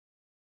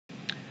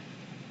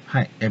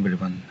Hi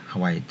everyone,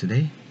 how are you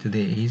today?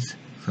 Today is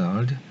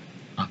 3rd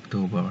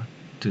October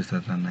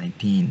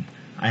 2019.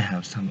 I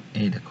have some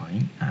ADA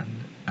coin and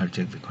I'll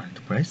check the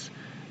current price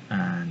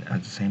and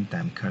at the same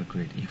time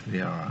calculate if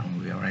there are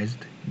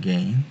unrealized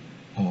gain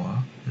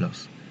or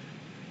loss.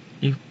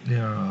 If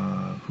there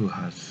are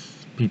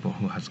people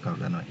who has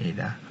Cardano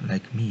ADA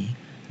like me,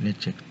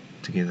 let's check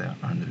together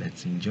and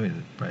let's enjoy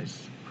the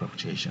price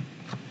fluctuation.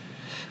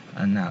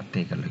 And now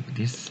take a look at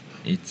this.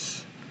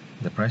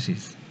 The price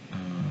is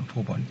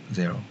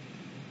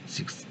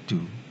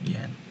 4.062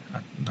 yen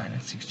at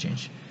Binance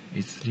Exchange.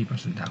 It's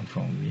 3% down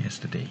from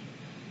yesterday.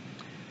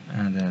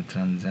 And the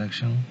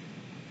transaction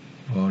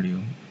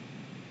volume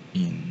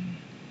in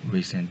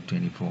recent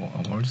 24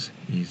 hours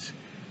is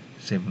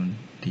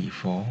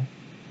 74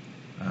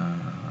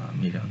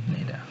 million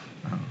NADA.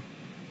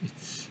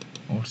 It's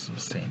also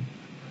same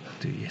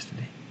to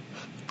yesterday.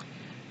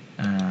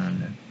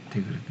 And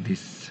take a look at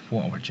this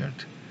 4-hour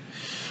chart.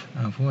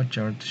 4-hour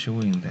chart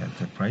showing that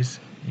the price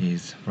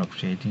is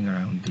fluctuating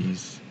around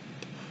these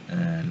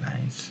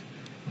lines.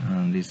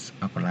 This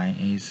upper line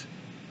is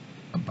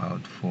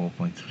about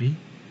 4.3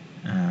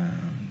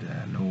 and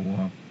the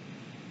lower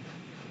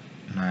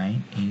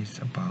line is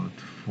about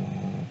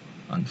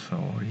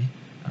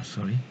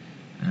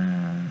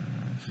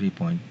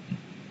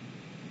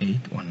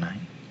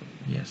 3.819.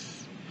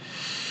 Yes,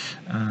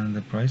 and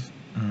the price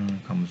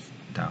comes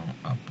down,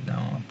 up,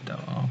 down, up,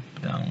 down, up,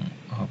 down,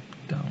 up,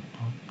 down,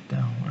 up,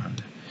 down,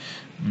 and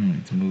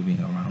it's moving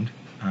around.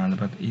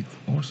 But it's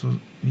also,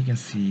 we can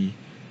see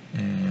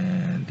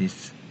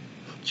this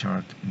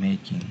chart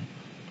making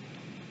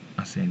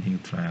ascending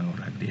triangle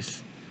like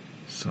this.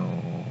 So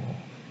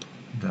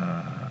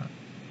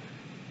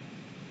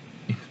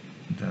if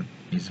that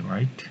is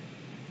right,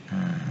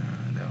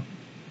 the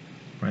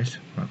price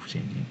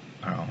fluctuating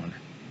around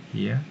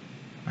here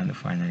and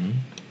finally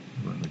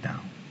going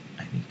down,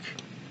 I think,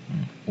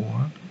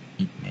 or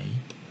it may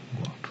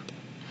go up.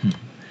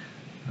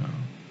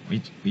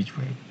 Which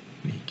way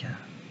we can?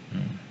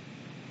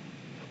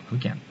 Who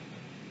can?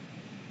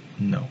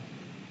 No.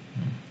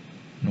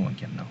 No one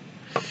can know.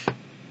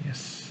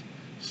 Yes.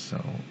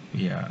 So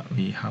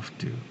we have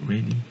to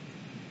ready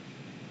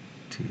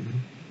to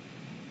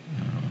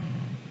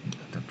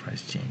the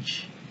price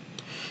change.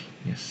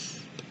 Yes.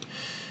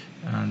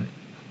 And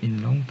in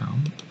the long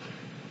term,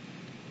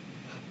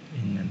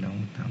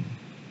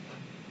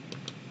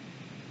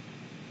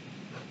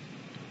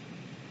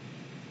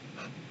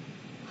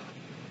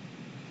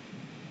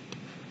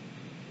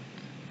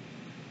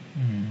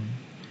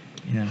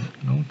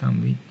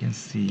 we can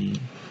see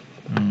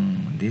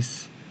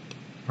this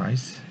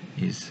price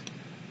is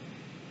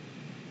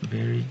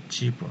very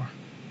cheaper,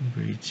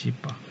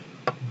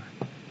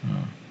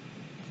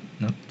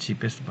 not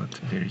cheapest but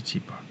very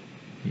cheaper.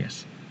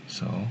 Yes,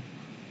 so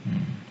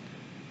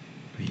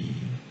we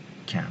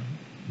can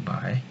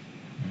buy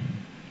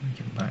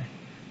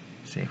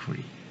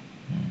safely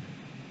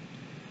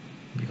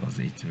because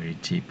it's very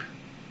cheap.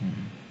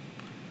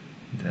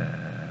 The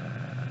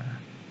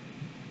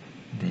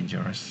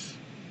dangerous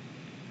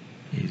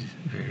is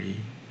very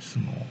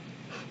small.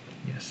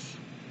 Yes.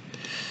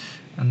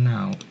 And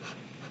now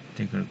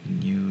take a look at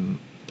new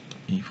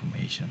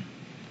information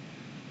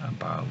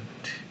about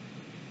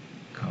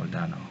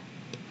Cardano.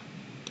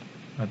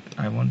 But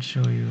I want to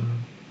show you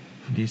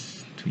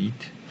this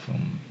tweet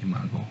from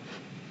Imago.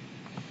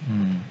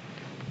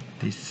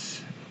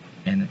 This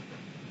and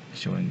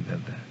showing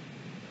that the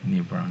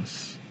new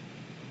brands.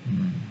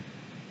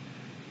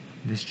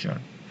 This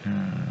chart,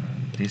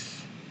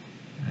 this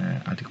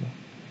article,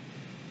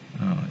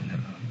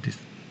 this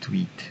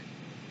tweet.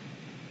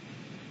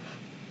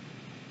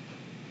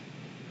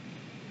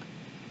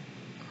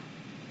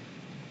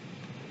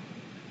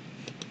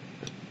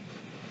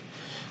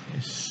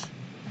 Yes,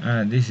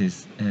 this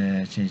is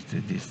changed to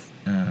this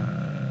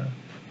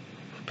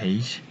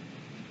page.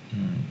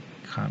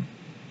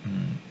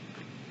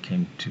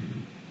 Came to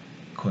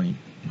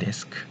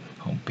CoinDesk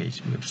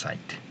homepage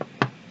website.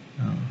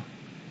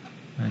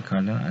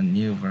 Cardano and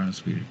new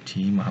brands will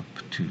team up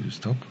to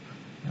stop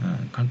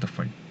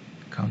counterfeit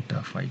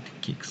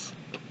kicks.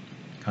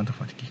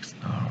 Counterfeit kicks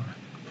are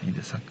in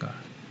the soccer.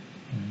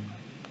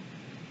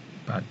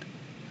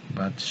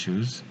 Bad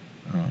shoes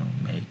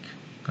make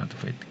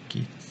counterfeit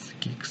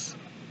kicks.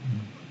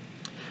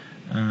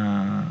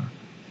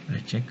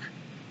 Let's check.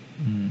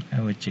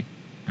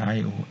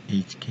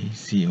 IOHK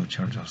CEO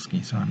Charles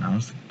Hoskinson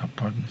announced a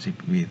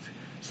partnership with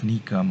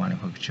sneaker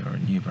manufacturer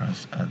New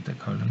Balance at the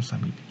Cardano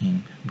Summit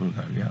in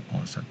Bulgaria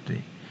on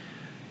Saturday.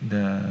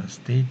 The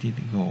stated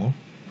goal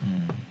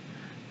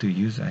to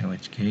use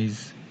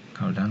IOHK's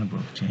Cardano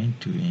blockchain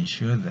to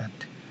ensure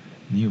that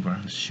New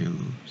Balance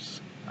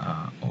shoes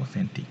are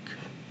authentic.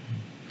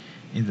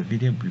 In the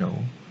video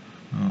below,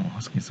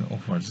 Hoskinson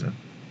offers a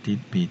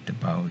tidbit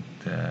about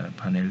the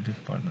paneled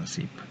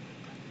partnership.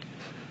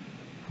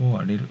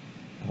 For a little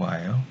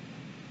while,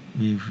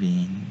 we've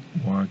been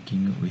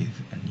working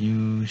with a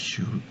new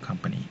shoe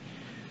company.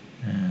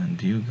 And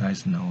do you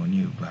guys know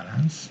New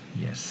Balance?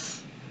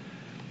 Yes.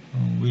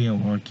 We are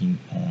working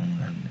on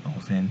an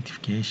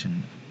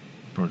authentication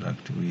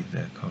product with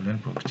the Cardano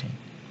blockchain.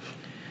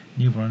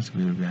 New Balance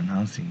will be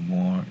announcing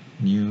more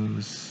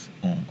news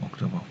on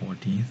October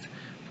 14th,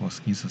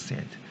 Hoskinson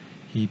said.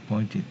 He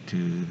pointed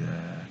to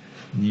the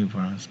New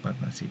Balance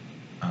partnership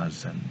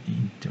as an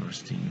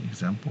interesting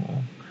example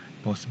of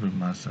possible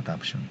mass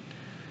adoption.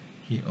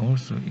 He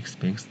also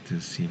expects to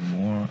see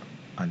more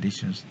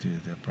additions to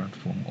the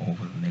platform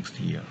over the next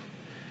year.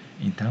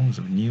 In terms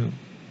of new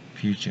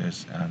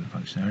features and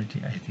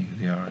functionality, I think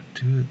there are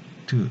two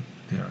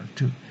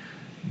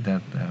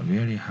that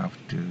really have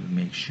to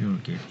make sure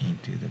get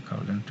into the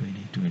Cardano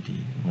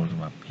 2020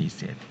 roadmap, he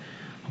said.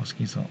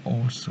 Hoskinson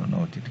also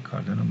noted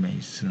Cardano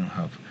may soon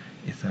have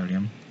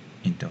Ethereum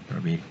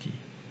interoperability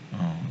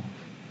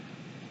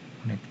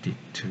connected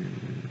to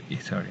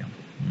Ethereum.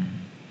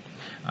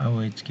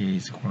 ROHK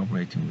is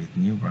collaborating with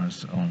New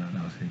Balance on an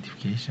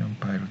authentication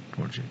pilot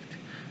project.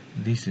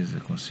 This is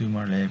a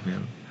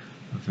consumer-level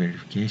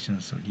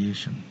verification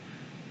solution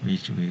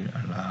which will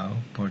allow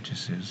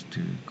purchasers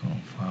to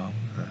confirm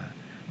the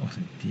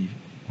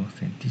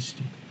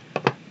authenticity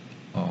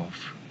of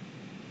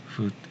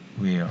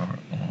footwear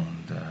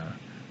on the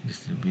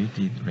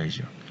distributed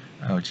ledger,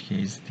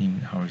 ROHK's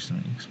Tim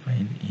Harrison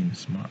explained in a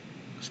smart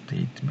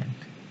statement.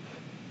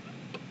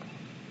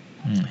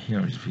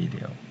 Here is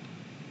video.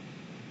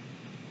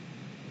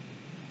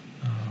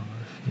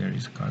 Here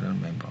is Cardano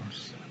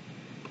members,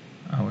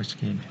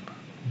 ROHK member.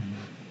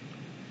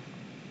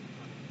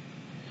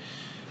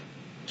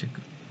 Check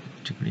it.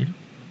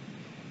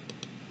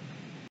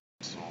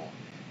 So,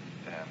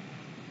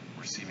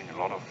 receiving a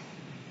lot of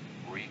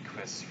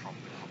requests from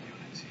the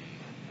community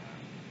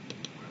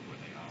where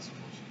they ask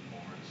for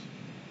support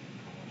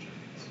for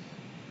projects.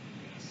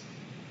 Yes,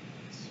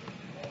 it's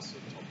certainly also a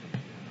topic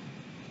and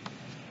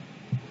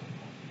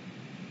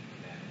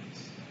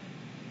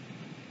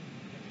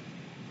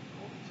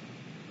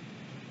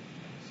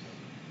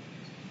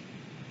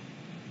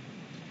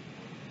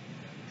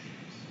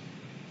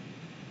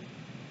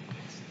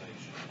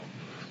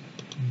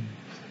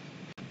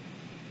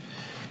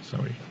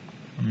Sorry.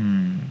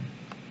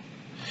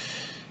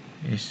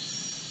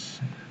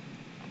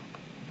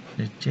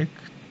 Let's check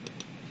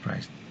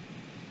price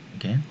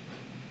again.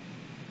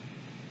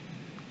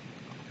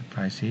 The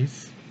price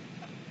is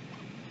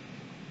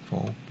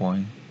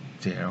 4.07,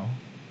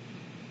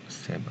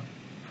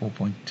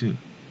 4.2,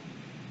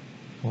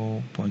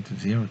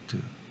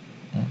 4.02.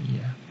 Oh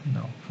yeah,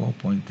 no,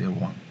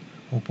 4.01,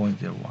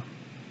 4.01.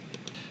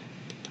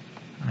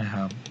 I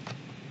have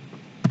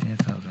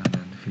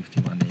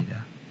 10,051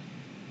 data,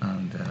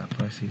 and the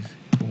price is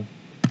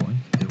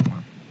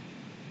 4.01,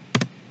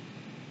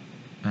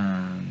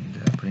 and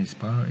the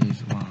principal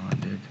is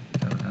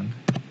 100,000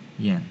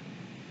 yen.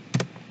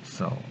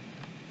 So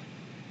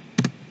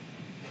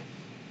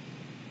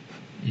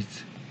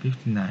it's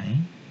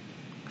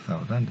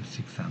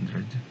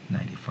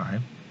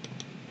 59,695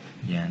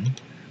 yen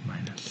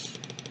minus,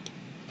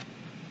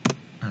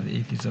 and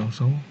it is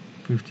also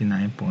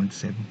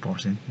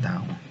 59.7%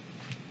 down.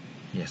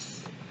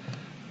 Yes,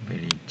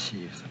 very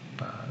cheap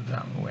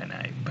than when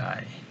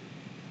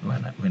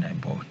I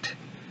bought.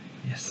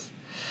 Yes.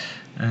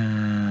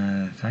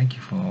 Thank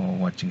you for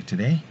watching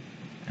today,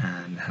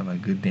 and have a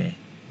good day.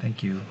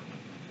 Thank you.